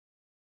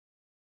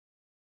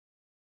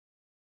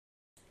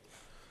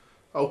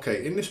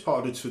Okay, in this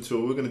part of the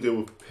tutorial, we're going to deal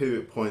with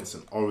pivot points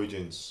and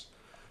origins.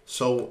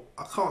 So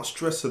I can't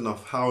stress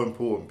enough how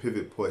important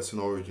pivot points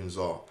and origins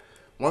are.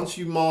 Once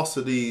you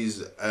master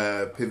these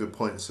pivot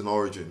points and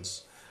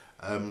origins,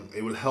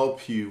 it will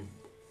help you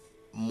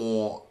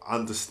more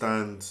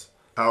understand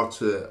how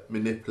to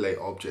manipulate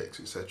objects,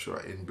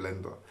 etc. in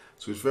Blender.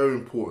 So it's very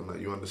important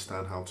that you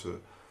understand how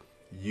to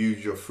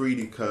use your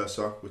 3D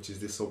cursor, which is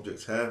this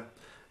object here,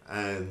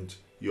 and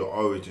your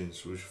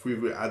origins. Which if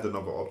we add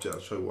another object,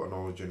 I'll show you what an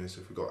origin is.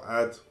 If we go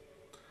add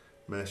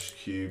mesh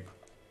cube,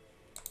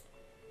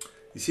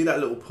 you see that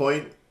little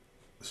point?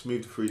 Let's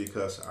move the 3D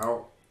cursor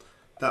out.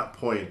 That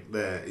point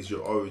there is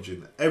your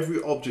origin.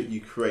 Every object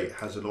you create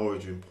has an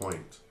origin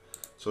point.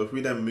 So if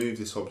we then move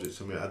this object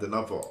and we add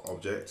another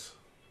object,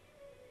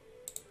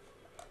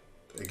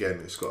 again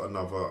it's got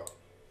another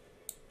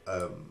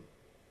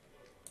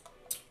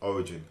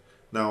origin.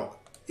 Now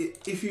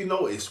if you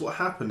notice, what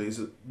happened is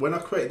that when I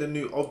created a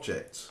new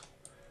object,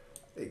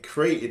 it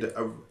created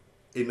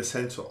in the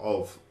center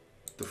of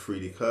the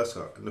 3D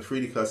cursor, and the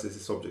 3D cursor is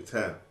this object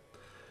here.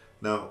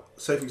 Now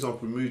say for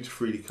example we move the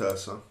 3D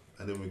cursor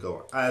and then we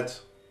go add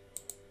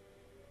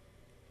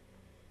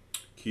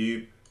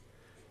cube,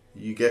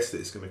 you guessed it,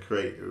 it's going to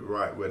create it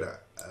right where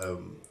that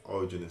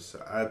origin is.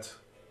 So add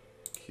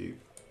cube,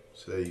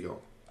 so there you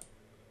go.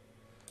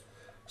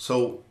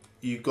 So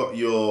you've got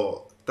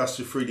your, that's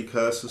your 3D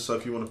cursor. So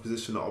if you want to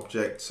position an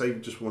object, say you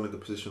just wanted to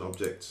position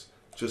objects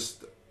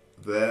just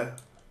there,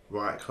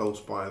 right close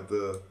by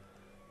the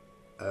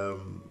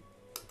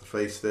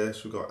face there,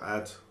 so we've got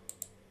add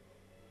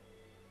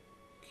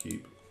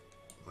cube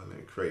and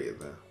then create it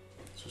there.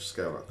 So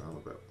scale that down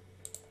a bit.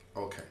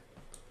 Okay.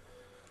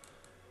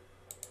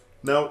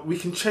 Now we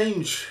can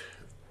change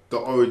the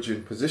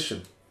origin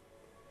position,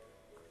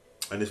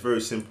 and it's very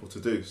simple to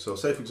do. So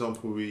say for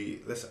example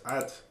let's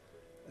add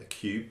a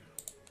cube,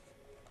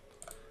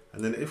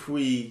 and then if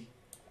we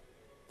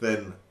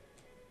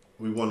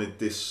wanted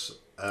this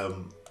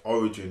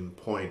origin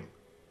point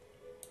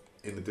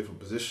in a different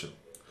position.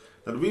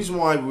 Now the reason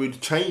why we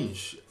would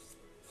change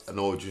an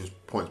origin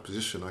point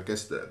position, I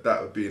guess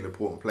that would be an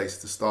important place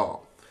to start,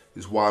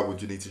 is why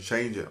would you need to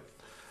change it?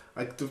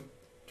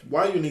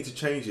 Why you need to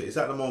change it is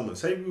at the moment,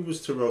 say we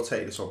was to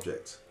rotate this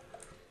object,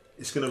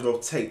 it's going to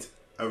rotate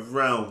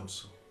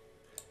around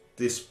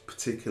this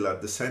particular,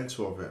 the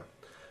center of it.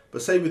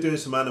 But say we're doing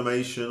some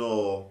animation,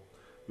 or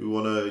we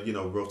want to, you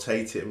know,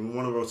 rotate it, and we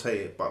want to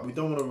rotate it, but we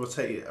don't want to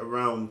rotate it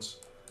around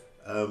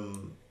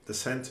the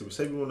center. We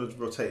say we want to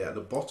rotate it at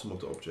the bottom of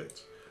the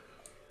object.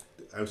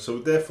 And so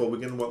therefore we're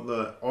going to want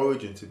the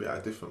origin to be at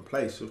a different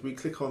place. So if we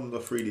click on the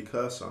 3D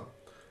cursor,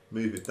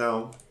 move it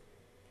down,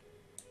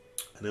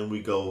 and then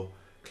we go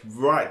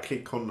right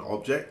click on the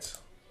object,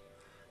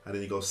 and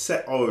then you go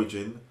set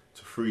origin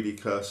to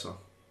 3D cursor.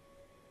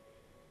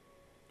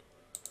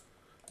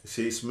 You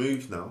see it's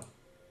moved now.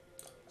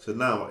 So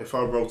now if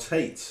I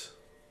rotate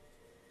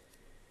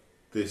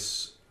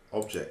this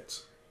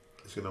object,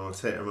 it's going to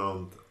rotate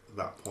around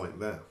that point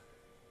there.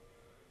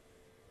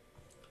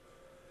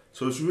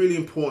 So it's really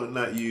important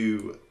that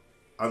you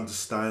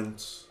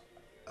understand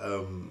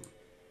and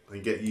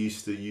get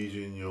used to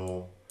using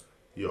your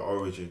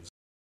origins.